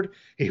Hartford.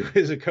 He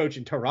was a coach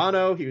in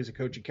Toronto. He was a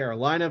coach in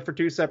Carolina for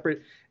 2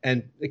 separate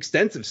and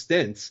extensive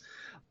stints.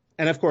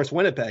 And of course,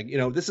 Winnipeg,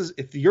 this is,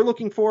 if you're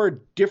looking for a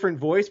different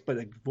voice, but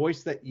a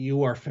voice that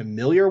you are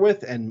familiar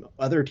with and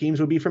other teams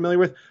would be familiar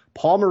with,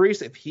 Paul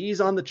Maurice, if he's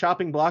on the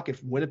chopping block,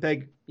 if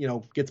Winnipeg,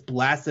 gets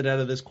blasted out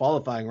of this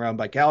qualifying round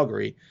by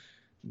Calgary,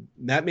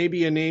 that may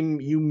be a name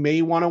you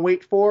may want to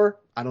wait for.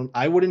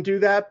 I wouldn't do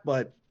that,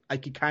 but I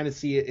could kind of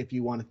see it if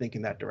you want to think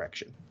in that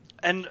direction.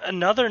 And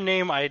another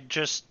name I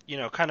just,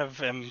 kind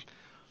of am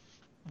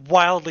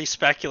wildly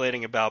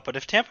speculating about, but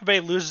if Tampa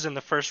Bay loses in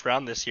the first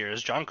round this year,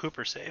 is John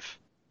Cooper safe?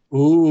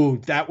 Ooh,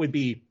 that would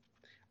be.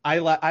 I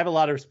have a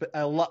lot of respect.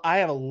 I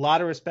have a lot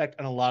of respect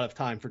and a lot of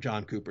time for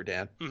John Cooper,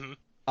 Dan.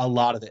 A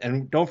lot of it,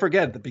 and don't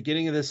forget, at the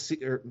beginning of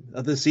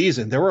this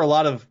season, there were a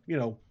lot of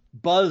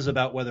buzz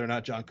about whether or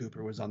not John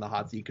Cooper was on the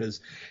hot seat because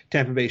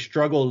Tampa Bay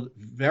struggled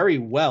very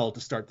well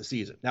to start the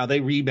season. Now they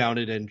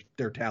rebounded and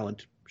their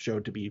talent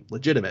showed to be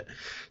legitimate,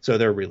 so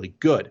they're really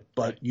good.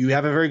 But you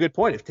have a very good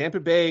point. If Tampa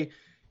Bay,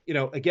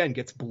 again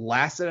gets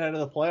blasted out of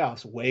the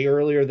playoffs way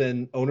earlier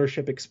than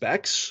ownership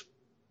expects,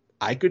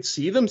 I could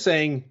see them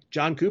saying,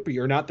 John Cooper,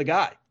 you're not the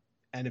guy.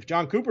 And if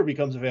John Cooper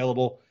becomes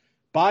available,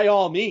 by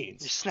all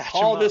means,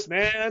 call this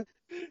man,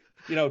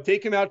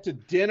 take him out to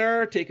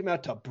dinner, take him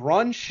out to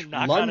brunch,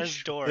 knock lunch, on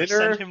his door, dinner,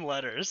 send him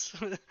letters.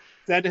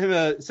 send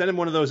him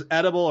one of those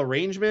edible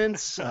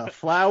arrangements,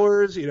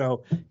 flowers,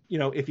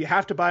 if you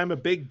have to buy him a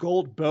big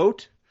gold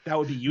boat, that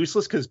would be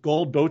useless because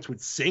gold boats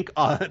would sink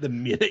the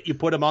minute you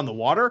put him on the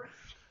water.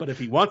 But if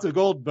he wants a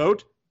gold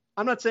boat,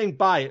 I'm not saying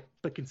buy it,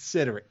 but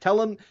consider it.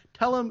 Tell him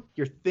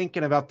you're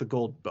thinking about the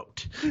gold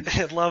boat.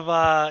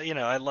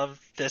 I love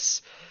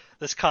this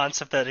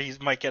concept that he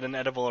might get an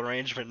edible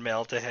arrangement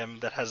mailed to him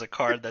that has a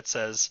card that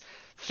says,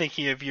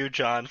 "Thinking of you,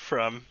 John,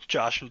 from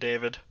Josh and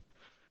David."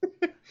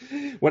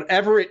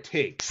 Whatever it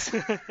takes.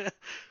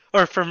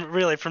 Or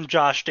from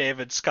Josh,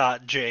 David,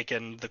 Scott, Jake,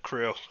 and the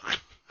crew.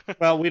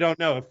 Well, we don't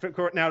know.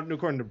 Now,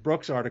 according to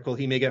Brooks' article,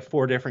 he may get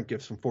 4 different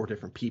gifts from 4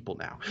 different people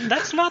now.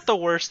 That's not the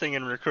worst thing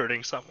in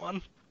recruiting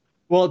someone.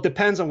 Well, it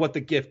depends on what the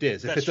gift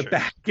is. If it's true. A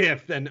bad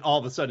gift, then all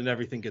of a sudden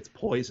everything gets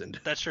poisoned.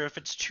 That's true. If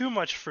it's too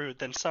much fruit,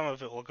 then some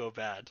of it will go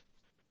bad.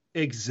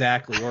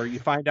 Exactly. Or you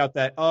find out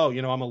that,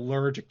 I'm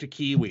allergic to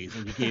kiwis,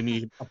 and you gave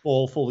me a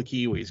bowl full of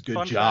kiwis.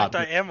 Good job.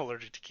 Fun fact, I am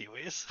allergic to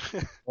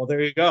kiwis. Well,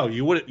 there you go.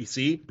 You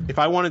see, if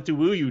I wanted to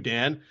woo you,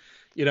 Dan,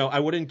 I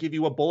wouldn't give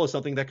you a bowl of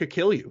something that could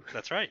kill you.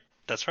 That's right.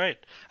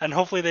 And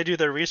hopefully they do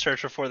their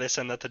research before they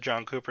send that to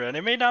John Cooper. And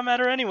it may not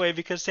matter anyway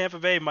because Tampa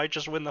Bay might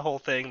just win the whole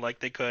thing like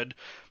they could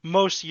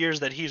most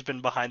years that he's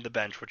been behind the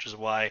bench, which is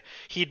why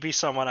he'd be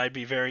someone I'd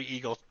be very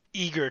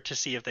eager to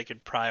see if they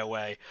could pry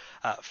away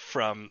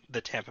from the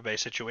Tampa Bay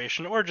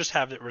situation or just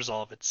have it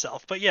resolve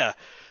itself. But yeah,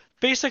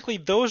 basically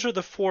those are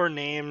the 4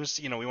 names.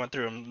 We went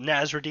through them: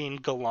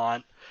 Nasreddine,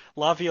 Gallant,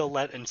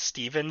 Laviolette, and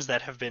Stevens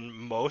that have been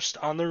most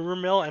on the rumor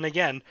mill. And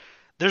again,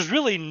 there's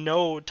really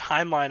no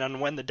timeline on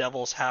when the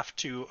Devils have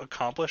to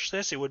accomplish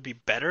this. It would be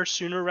better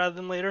sooner rather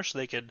than later, so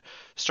they could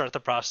start the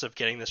process of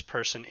getting this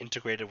person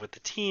integrated with the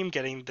team,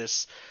 getting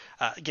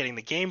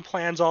the game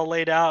plans all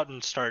laid out,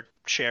 and start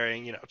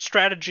sharing,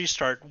 strategy,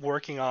 start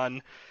working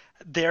on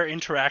their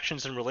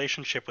interactions and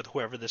relationship with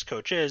whoever this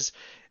coach is.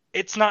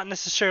 it's not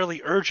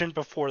necessarily urgent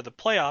before the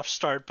playoffs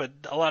start, but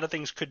a lot of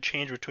things could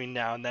change between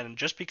now and then. And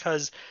just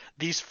because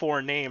these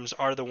four names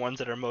are the ones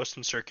that are most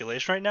in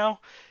circulation right now,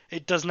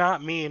 it does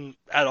not mean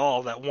at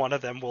all that one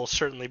of them will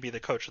certainly be the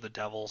coach of the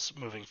Devils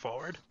moving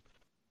forward.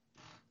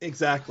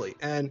 Exactly.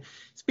 And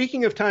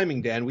speaking of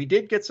timing, Dan, we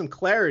did get some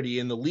clarity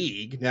in the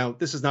league. Now,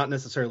 this is not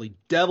necessarily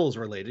Devils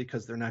related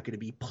because they're not going to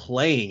be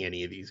playing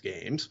any of these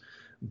games,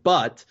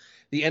 but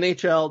the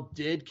NHL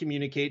did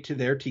communicate to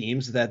their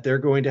teams that they're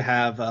going to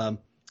have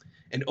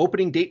an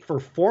opening date for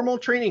formal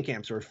training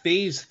camps, or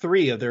phase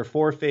 3 of their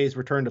 4-phase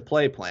return to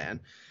play plan.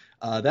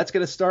 That's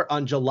going to start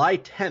on July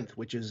 10th,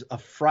 which is a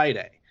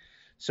Friday.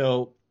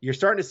 So you're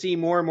starting to see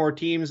more and more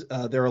teams.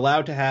 They're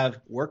allowed to have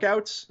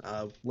workouts,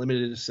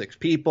 limited to 6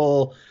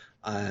 people,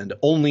 and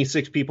only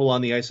 6 people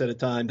on the ice at a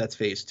time. That's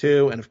phase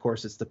 2. And of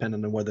course, it's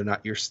dependent on whether or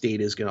not your state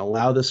is going to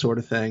allow this sort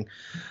of thing.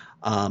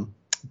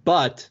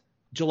 But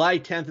July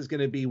 10th is going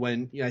to be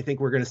when I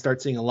think we're going to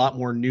start seeing a lot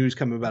more news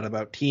come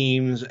about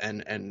teams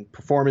and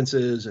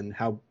performances and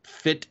how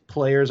fit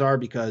players are,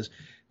 because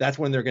that's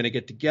when they're going to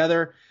get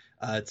together.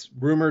 It's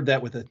rumored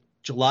that with a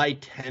July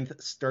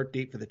 10th start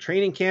date for the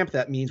training camp,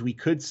 that means we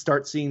could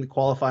start seeing the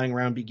qualifying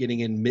round beginning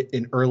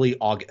in early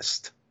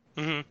August.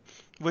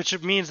 Mm-hmm. Which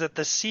means that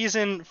the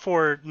season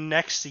for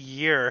next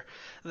year,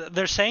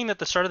 they're saying that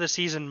the start of the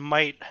season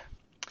might...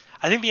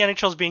 I think the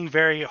NHL is being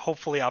very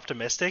hopefully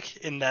optimistic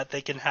in that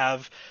they can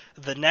have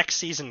the next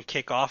season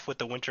kick off with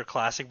the Winter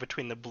Classic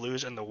between the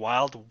Blues and the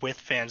Wild with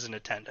fans in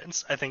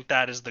attendance. I think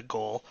that is the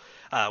goal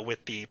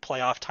with the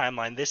playoff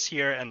timeline this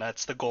year, and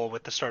that's the goal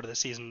with the start of the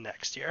season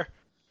next year.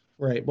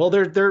 Right. Well,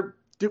 they're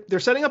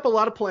setting up a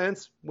lot of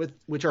plans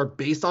which are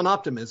based on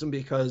optimism,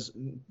 because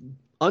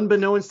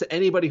unbeknownst to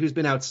anybody who's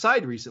been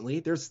outside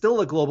recently, there's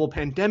still a global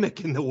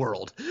pandemic in the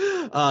world.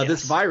 Yes.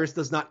 This virus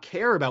does not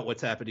care about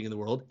what's happening in the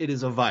world. It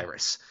is a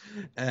virus,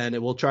 and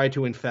it will try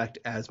to infect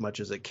as much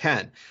as it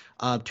can.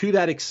 To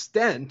that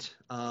extent,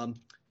 the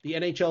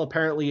NHL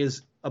apparently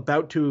is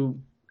about to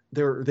 –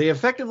 they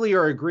effectively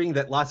are agreeing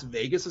that Las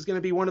Vegas is going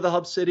to be one of the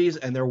hub cities,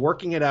 and they're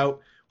working it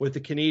out with the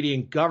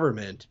Canadian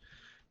government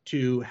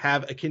to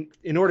have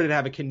in order to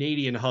have a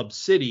Canadian hub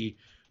city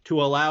to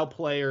allow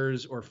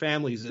players or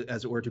families,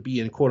 as it were, to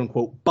be in quote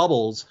unquote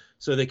bubbles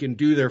so they can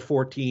do their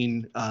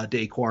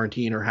 14-day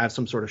quarantine or have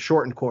some sort of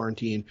shortened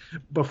quarantine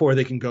before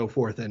they can go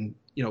forth and,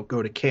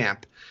 go to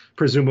camp,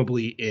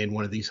 presumably in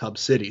one of these hub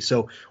cities.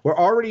 So we're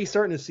already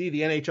starting to see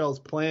the NHL's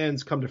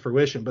plans come to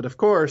fruition. But of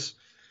course,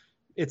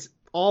 it's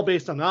all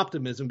based on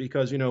optimism,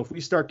 because, if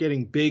we start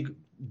getting big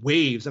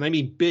waves, and I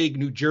mean big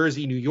New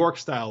Jersey, New York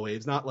style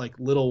waves, not like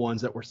little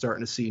ones that we're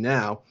starting to see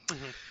now.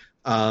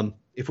 Mm-hmm.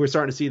 If we're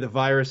starting to see the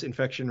virus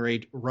infection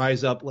rate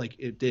rise up like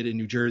it did in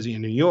New Jersey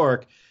and New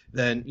York,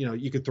 then,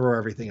 you could throw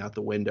everything out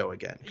the window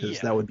again, because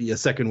that would be a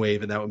second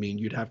wave, and that would mean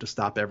you'd have to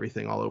stop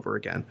everything all over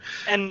again.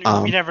 And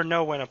you never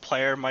know when a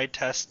player might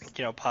test,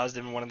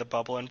 positive in one of the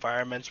bubble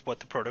environments, what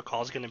the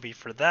protocol is going to be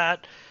for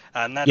that.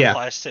 And that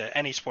applies to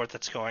any sport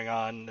that's going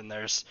on. And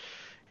there's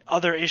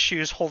other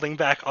issues holding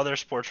back other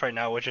sports right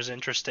now, which is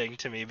interesting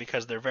to me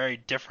because they're very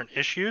different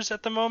issues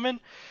at the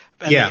moment.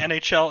 And the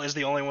NHL is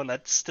the only one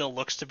that still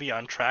looks to be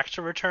on track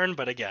to return.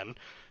 But again,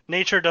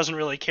 nature doesn't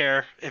really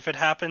care. If it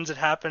happens, it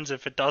happens.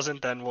 If it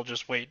doesn't, then we'll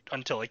just wait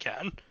until it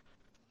can.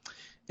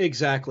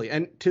 Exactly.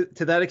 And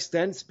to that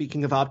extent,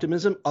 speaking of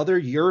optimism, other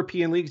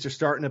European leagues are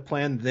starting to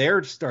plan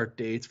their start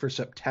dates for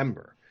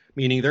September,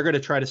 meaning they're going to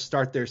try to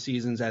start their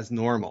seasons as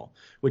normal,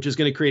 which is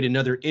going to create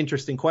another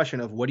interesting question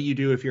of what do you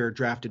do if you're a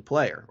drafted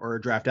player or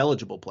a draft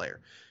eligible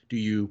player? Do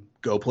you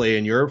go play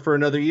in Europe for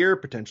another year,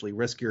 potentially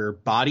risk your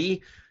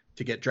body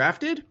to get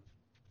drafted?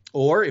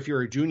 Or if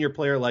you're a junior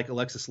player like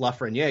Alexis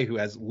Lafreniere, who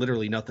has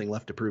literally nothing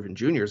left to prove in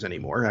juniors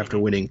anymore after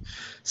winning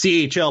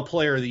CHL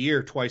Player of the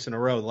Year twice in a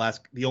row,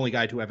 the only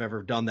guy to have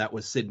ever done that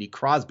was Sidney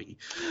Crosby.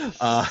 Some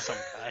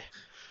guy.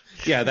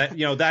 Yeah,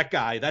 that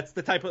guy. That's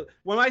the type of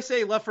 – when I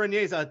say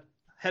Lafreniere's a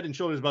head and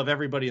shoulders above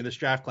everybody in this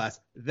draft class,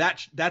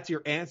 that's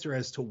your answer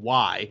as to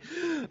why.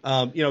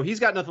 He's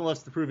got nothing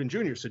left to prove in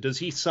juniors. So does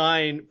he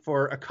sign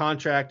for a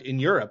contract in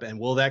Europe? And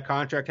will that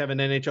contract have an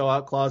NHL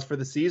out clause for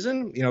the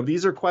season?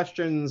 These are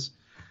questions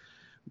 –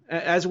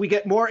 as we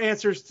get more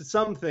answers to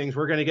some things,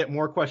 we're going to get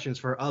more questions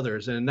for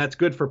others. And that's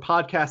good for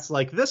podcasts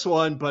like this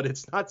one, but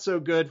it's not so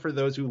good for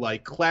those who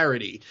like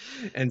clarity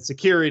and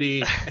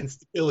security and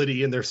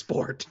stability in their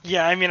sport.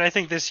 Yeah, I mean, I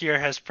think this year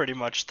has pretty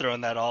much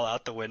thrown that all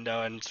out the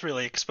window, and it's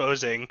really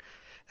exposing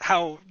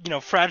how,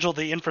 fragile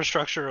the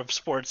infrastructure of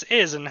sports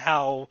is, and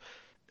how,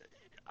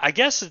 I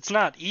guess it's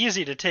not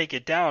easy to take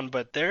it down,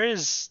 but there are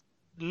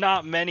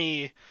not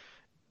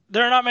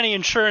many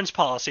insurance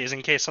policies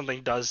in case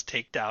something does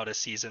take down a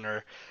season,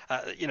 or,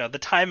 the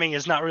timing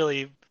is not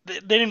really, they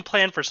didn't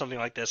plan for something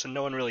like this, and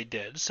no one really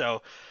did.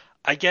 So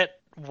I get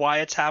why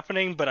it's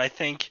happening, but I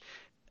think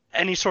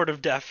any sort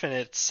of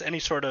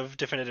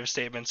definitive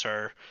statements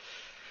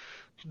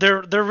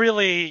they're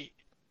really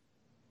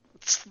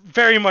it's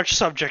very much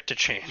subject to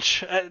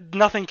change.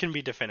 Nothing can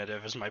be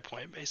definitive is my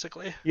point,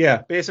 basically.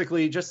 Yeah,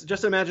 basically,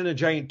 just imagine a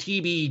giant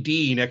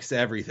TBD next to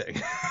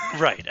everything.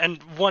 Right,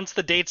 and once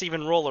the dates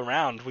even roll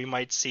around, we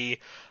might see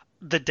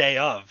the day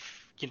of,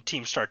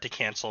 teams start to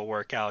cancel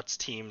workouts,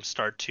 teams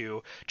start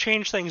to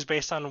change things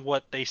based on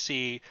what they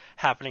see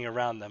happening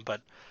around them.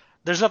 But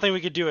there's nothing we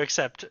could do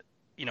except,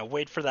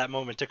 wait for that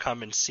moment to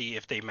come and see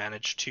if they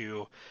manage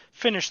to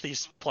finish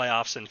these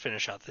playoffs and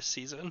finish out this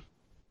season.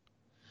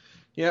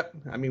 Yep.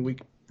 I mean,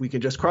 we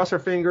can just cross our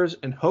fingers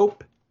and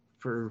hope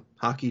for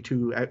hockey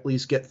to at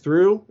least get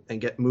through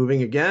and get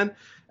moving again.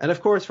 And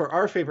of course, for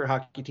our favorite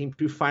hockey team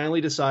to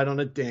finally decide on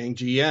a dang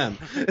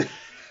GM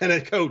and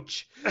a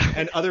coach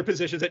and other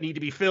positions that need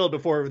to be filled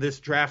before this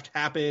draft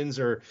happens,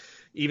 or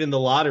even the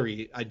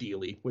lottery,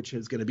 ideally, which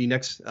is going to be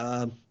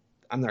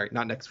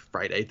not next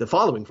Friday, the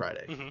following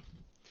Friday. Mm-hmm.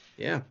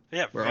 Yeah.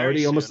 We're very already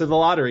soon. almost to the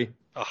lottery.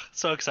 Oh,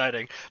 so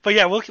exciting. But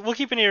yeah, we'll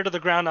keep an ear to the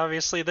ground,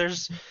 obviously.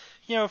 There's,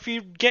 if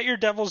you get your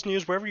Devils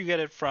news, wherever you get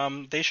it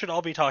from, they should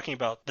all be talking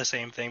about the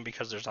same thing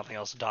because there's nothing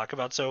else to talk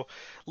about. So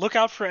look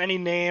out for any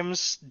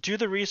names, do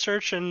the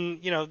research, and,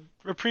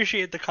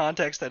 appreciate the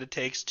context that it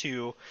takes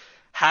to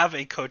have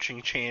a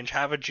coaching change,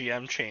 have a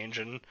GM change.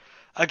 And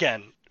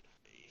again,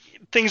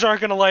 things aren't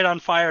going to light on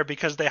fire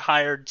because they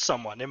hired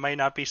someone. It might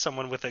not be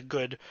someone with a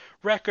good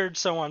record,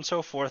 so on and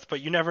so forth,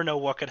 but you never know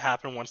what could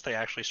happen once they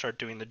actually start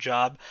doing the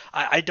job.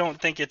 I don't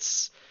think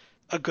it's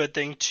a good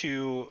thing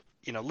to,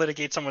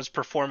 litigate someone's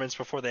performance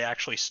before they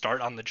actually start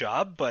on the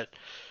job, but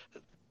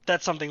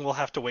that's something we'll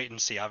have to wait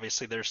and see.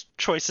 Obviously, there's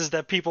choices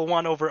that people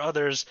want over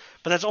others,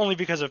 but that's only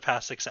because of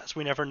past success.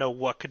 We never know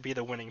what could be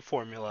the winning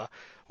formula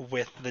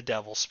with the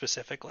Devils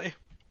specifically.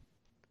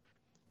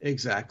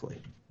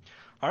 Exactly.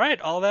 All right,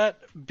 all that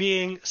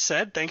being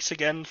said, thanks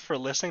again for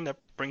listening. That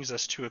brings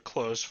us to a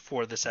close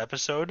for this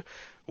episode.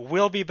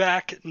 We'll be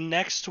back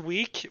next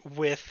week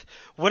with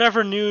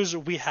whatever news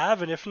we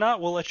have, and if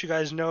not, we'll let you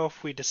guys know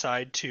if we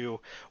decide to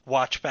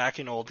watch back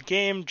an old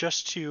game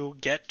just to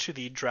get to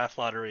the draft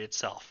lottery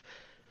itself.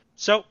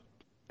 So,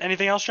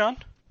 anything else, John?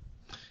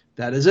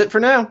 That is it for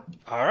now.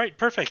 All right,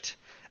 perfect.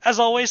 As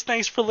always,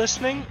 thanks for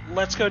listening.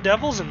 Let's go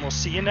Devils, and we'll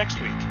see you next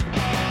week.